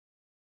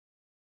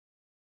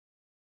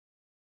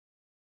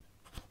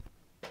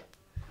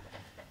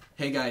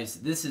Hey guys,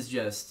 this is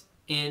just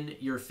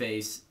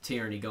in-your-face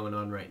tyranny going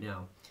on right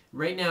now.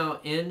 Right now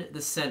in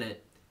the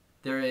Senate,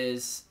 there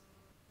is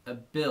a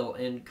bill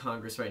in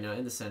Congress right now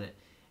in the Senate,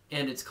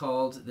 and it's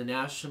called the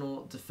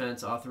National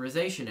Defense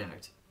Authorization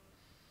Act.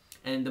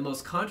 And the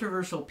most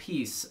controversial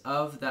piece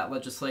of that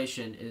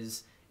legislation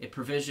is a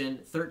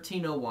provision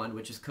 1301,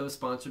 which is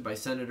co-sponsored by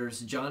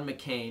Senators John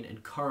McCain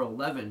and Carl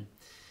Levin.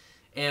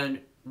 And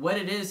what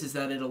it is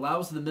that it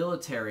allows the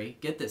military,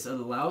 get this, it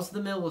allows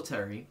the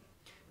military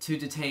to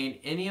detain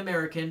any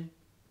American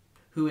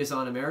who is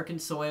on American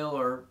soil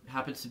or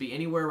happens to be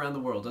anywhere around the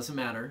world, doesn't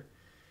matter,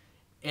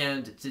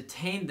 and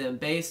detain them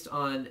based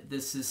on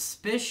the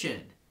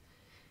suspicion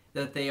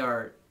that they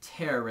are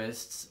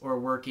terrorists or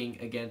working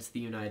against the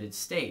United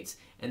States.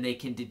 And they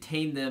can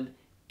detain them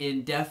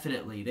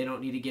indefinitely. They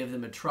don't need to give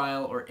them a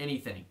trial or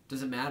anything.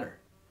 Doesn't matter.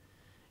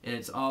 And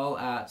it's all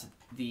at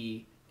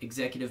the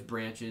executive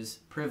branch's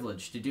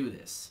privilege to do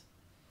this.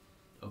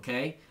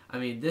 Okay? I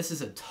mean, this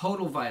is a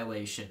total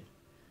violation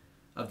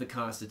of the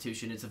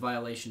Constitution. It's a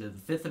violation of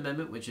the Fifth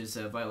Amendment, which is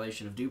a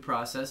violation of due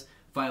process,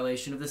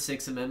 violation of the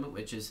Sixth Amendment,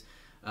 which is,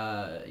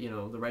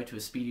 the right to a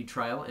speedy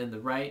trial, and the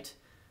right,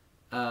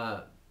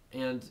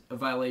 and a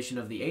violation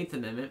of the Eighth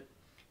Amendment,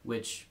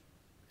 which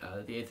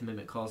the Eighth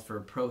Amendment calls for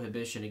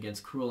prohibition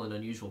against cruel and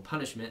unusual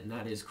punishment, and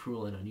that is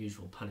cruel and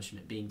unusual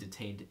punishment, being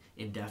detained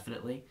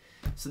indefinitely.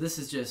 So this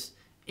is just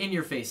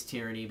in-your-face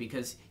tyranny,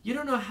 because you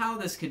don't know how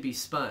this could be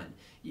spun.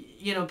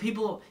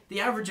 People,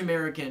 the average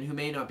American who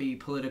may not be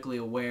politically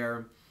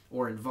aware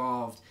or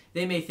involved,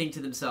 they may think to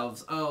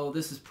themselves, oh,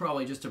 this is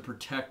probably just to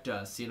protect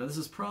us. This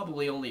is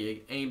probably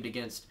only aimed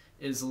against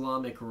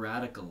Islamic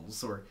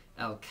radicals or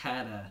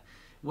Al-Qaeda.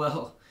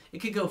 Well, it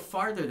could go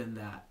farther than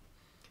that,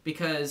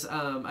 because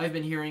I've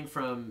been hearing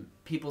from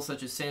people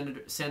such as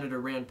Senator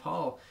Rand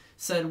Paul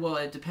said, well,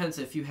 it depends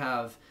if you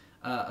have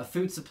a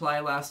food supply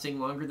lasting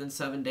longer than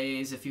 7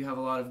 days, if you have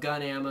a lot of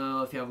gun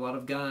ammo, if you have a lot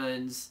of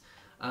guns,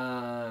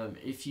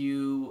 if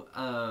you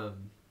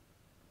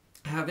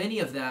have any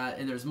of that,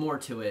 and there's more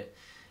to it,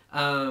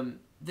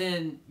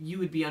 then you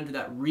would be under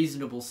that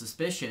reasonable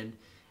suspicion,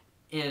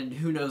 and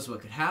who knows what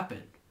could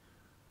happen.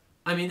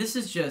 I mean, this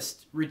is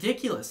just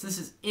ridiculous. This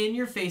is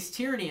in-your-face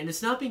tyranny, and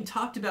it's not being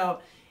talked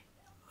about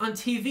on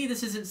TV.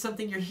 This isn't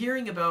something you're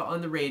hearing about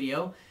on the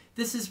radio.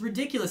 This is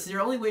ridiculous. The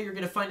only way you're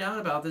going to find out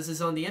about this is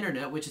on the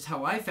internet, which is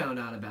how I found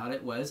out about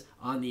it, was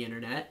on the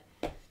internet.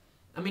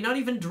 I mean, not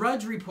even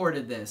Drudge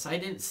reported this. I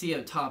didn't see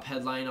a top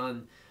headline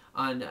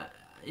on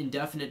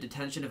indefinite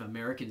detention of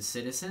American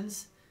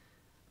citizens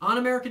on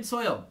American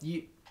soil.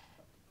 They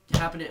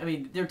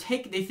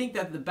think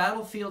that the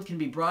battlefield can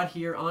be brought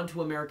here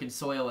onto American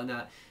soil, and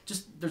that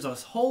just there's a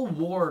whole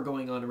war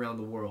going on around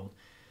the world.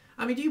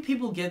 I mean, do you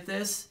people get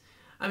this?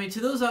 I mean, to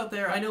those out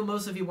there, I know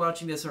most of you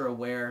watching this are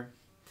aware.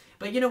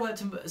 But you know what,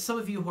 to some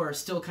of you who are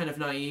still kind of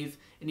naive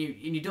and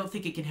you don't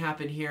think it can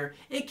happen here,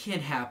 it can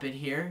happen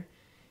here.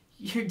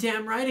 You're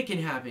damn right it can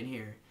happen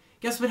here.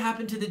 Guess what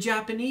happened to the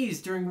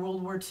Japanese during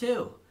World War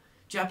II?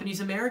 Japanese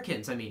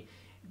Americans, I mean,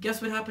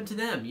 guess what happened to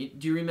them?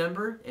 Do you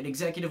remember an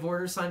executive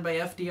order signed by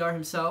FDR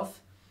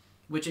himself,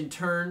 which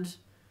interned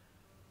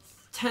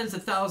tens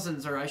of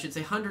thousands, or I should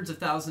say hundreds of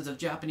thousands of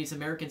Japanese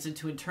Americans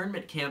into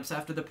internment camps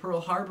after the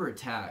Pearl Harbor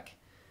attack?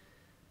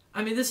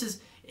 I mean,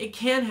 it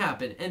can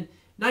happen. And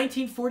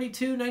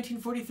 1942,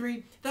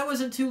 1943, that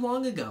wasn't too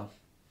long ago.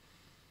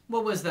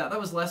 What was that? That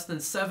was less than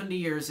 70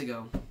 years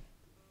ago.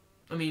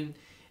 I mean,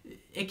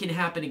 it can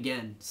happen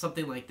again.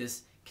 Something like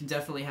this can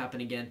definitely happen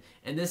again.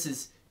 And this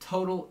is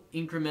total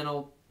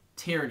incremental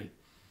tyranny.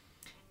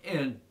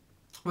 And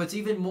what's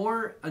even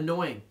more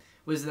annoying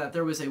was that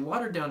there was a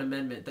watered-down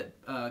amendment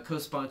that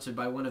co-sponsored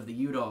by one of the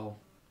Udall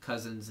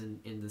cousins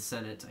in the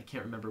Senate. I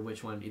can't remember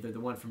which one, either the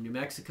one from New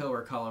Mexico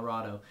or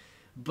Colorado.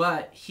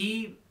 But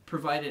he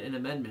provided an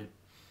amendment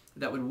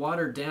that would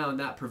water down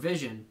that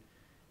provision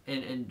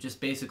and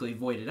just basically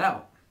void it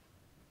out.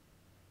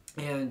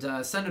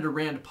 And Senator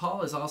Rand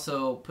Paul is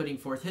also putting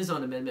forth his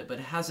own amendment, but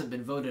it hasn't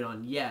been voted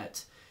on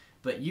yet.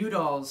 But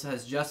Udall's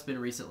has just been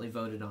recently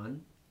voted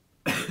on.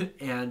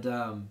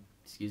 And,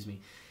 excuse me.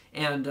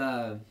 And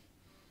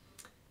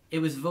it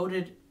was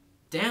voted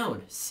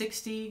down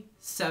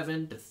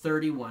 67 to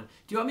 31.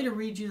 Do you want me to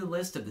read you the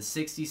list of the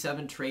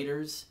 67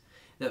 traitors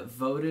that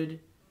voted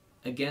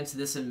against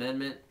this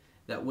amendment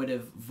that would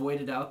have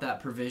voided out that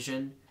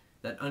provision,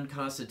 that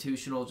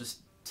unconstitutional, just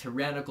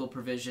tyrannical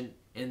provision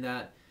in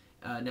that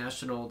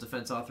National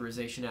Defense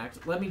Authorization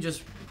Act? Let me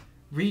just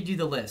read you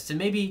the list, and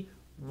maybe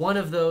one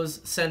of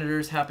those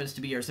senators happens to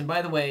be yours. And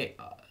by the way,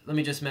 let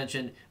me just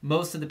mention,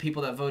 most of the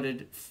people that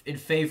voted in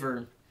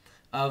favor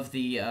of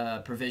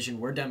the provision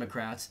were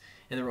Democrats,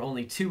 and there were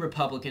only 2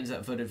 Republicans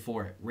that voted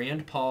for it,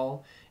 Rand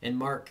Paul and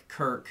Mark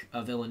Kirk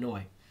of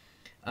Illinois.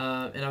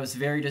 And I was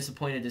very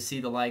disappointed to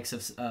see the likes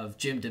of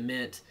Jim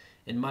DeMint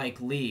and Mike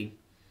Lee,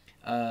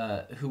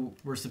 who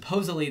were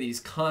supposedly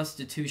these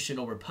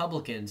constitutional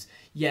Republicans,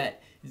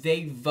 yet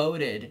they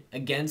voted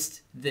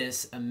against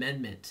this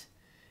amendment.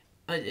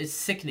 It's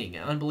sickening,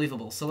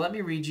 unbelievable. So let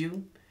me read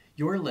you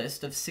your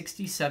list of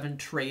 67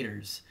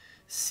 traitors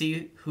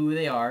see who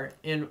they are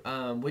and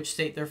which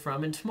state they're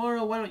from. And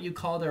tomorrow, why don't you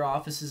call their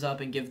offices up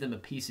and give them a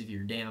piece of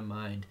your damn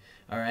mind?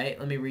 All right,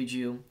 let me read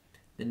you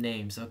the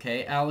names,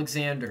 okay?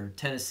 Alexander,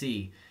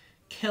 Tennessee.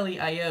 Kelly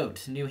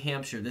Ayotte, New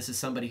Hampshire. This is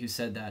somebody who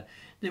said that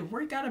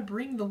we got to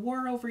bring the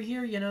war over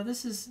here. You know,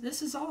 this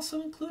is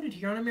also included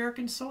here on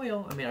American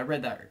soil. I mean, I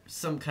read that,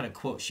 some kind of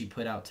quote she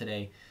put out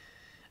today.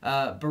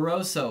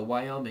 Barroso,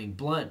 Wyoming.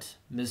 Blunt,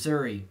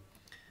 Missouri.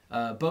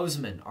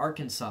 Bozeman,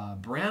 Arkansas.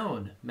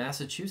 Brown,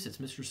 Massachusetts.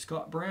 Mr.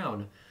 Scott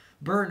Brown.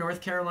 Burr,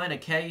 North Carolina.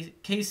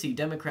 Casey,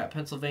 Democrat,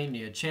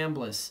 Pennsylvania.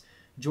 Chambliss,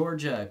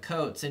 Georgia.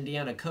 Coates,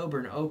 Indiana.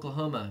 Coburn,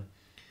 Oklahoma.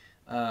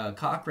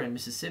 Cochran,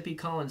 Mississippi.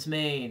 Collins,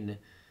 Maine.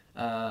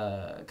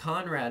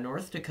 Conrad,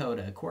 North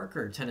Dakota.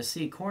 Corker,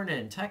 Tennessee.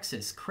 Cornyn,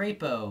 Texas.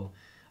 Crapo,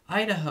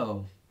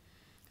 Idaho.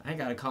 I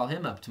gotta call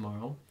him up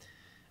tomorrow.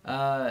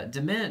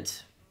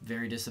 Dement,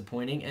 very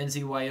disappointing.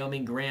 NZ,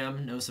 Wyoming.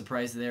 Graham, no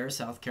surprise there.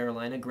 South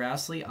Carolina.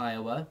 Grassley,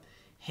 Iowa.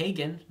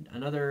 Hagen,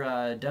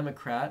 another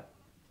Democrat.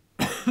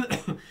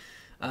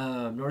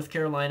 North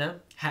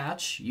Carolina.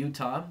 Hatch,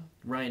 Utah.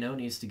 Rhino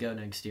needs to go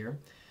next year.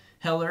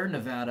 Heller,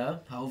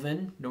 Nevada.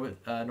 Hovind,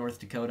 North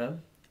Dakota.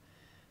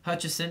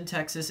 Hutchison,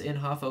 Texas.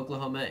 Inhofe,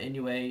 Oklahoma.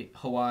 Inouye,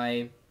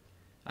 Hawaii.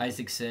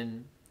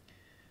 Isaacson,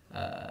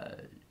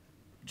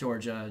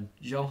 Georgia.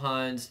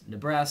 Johans,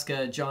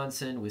 Nebraska.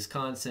 Johnson,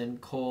 Wisconsin.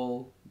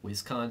 Cole,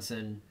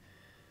 Wisconsin.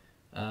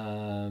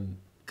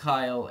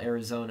 Kyle,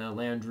 Arizona.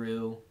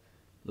 Landrieu,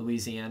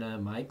 Louisiana.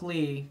 Mike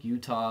Lee,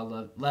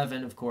 Utah.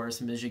 Levin, of course.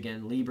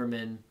 Michigan.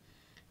 Lieberman.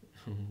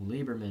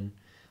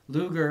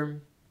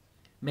 Lugar,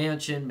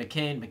 Manchin,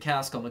 McCain,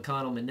 McCaskill,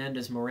 McConnell,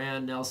 Menendez,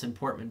 Moran, Nelson,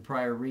 Portman,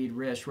 Pryor, Reed,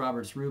 Risch,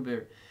 Roberts,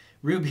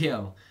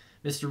 Rubio.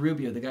 Mr.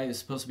 Rubio, the guy who's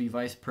supposed to be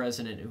vice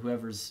president,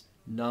 whoever's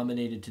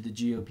nominated to the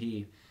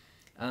GOP.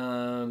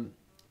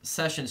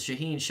 Sessions,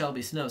 Shaheen,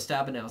 Shelby, Snow,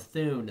 Stabenow,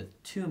 Thune,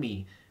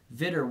 Toomey,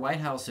 Vitter,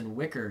 Whitehouse, and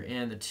Wicker.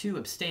 And the two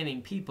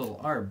abstaining people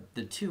are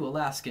the two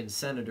Alaskan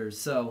senators.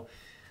 So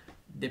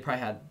they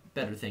probably had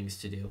better things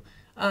to do.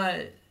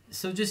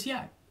 So just,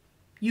 yeah.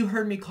 You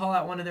heard me call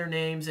out one of their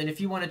names, and if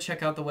you want to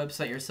check out the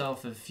website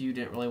yourself, if you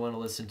didn't really want to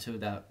listen to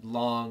that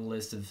long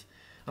list of,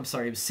 I'm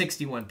sorry, it was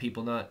 61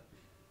 people, not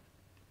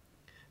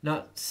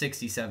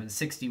 67,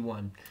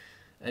 61.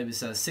 It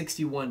was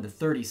 61 to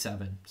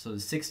 37, so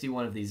there's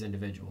 61 of these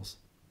individuals.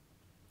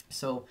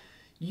 So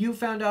you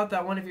found out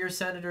that one of your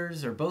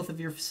senators, or both of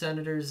your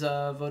senators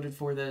voted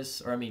for this,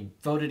 or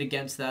voted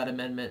against that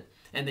amendment,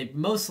 and they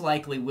most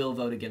likely will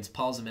vote against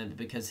Paul's amendment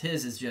because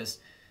his is just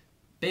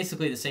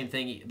basically the same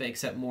thing,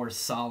 except more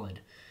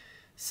solid.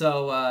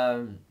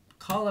 So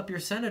call up your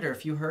senator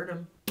if you heard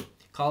him.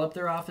 Call up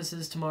their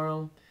offices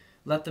tomorrow.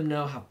 Let them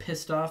know how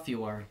pissed off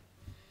you are.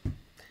 A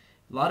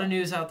lot of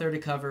news out there to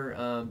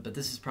cover, but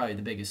this is probably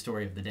the biggest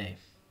story of the day.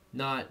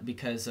 Not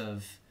because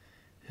of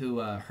who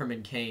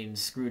Herman Cain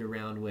screwed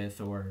around with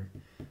or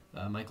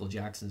Michael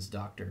Jackson's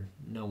doctor.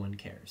 No one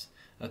cares.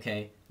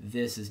 Okay,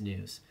 this is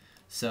news.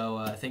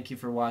 So thank you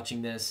for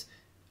watching this.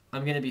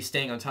 I'm going to be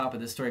staying on top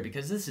of this story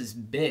because this is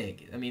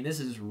big. I mean,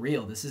 this is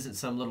real. This isn't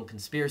some little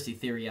conspiracy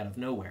theory out of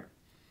nowhere.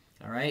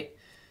 All right?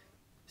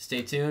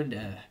 Stay tuned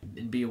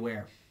and be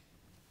aware.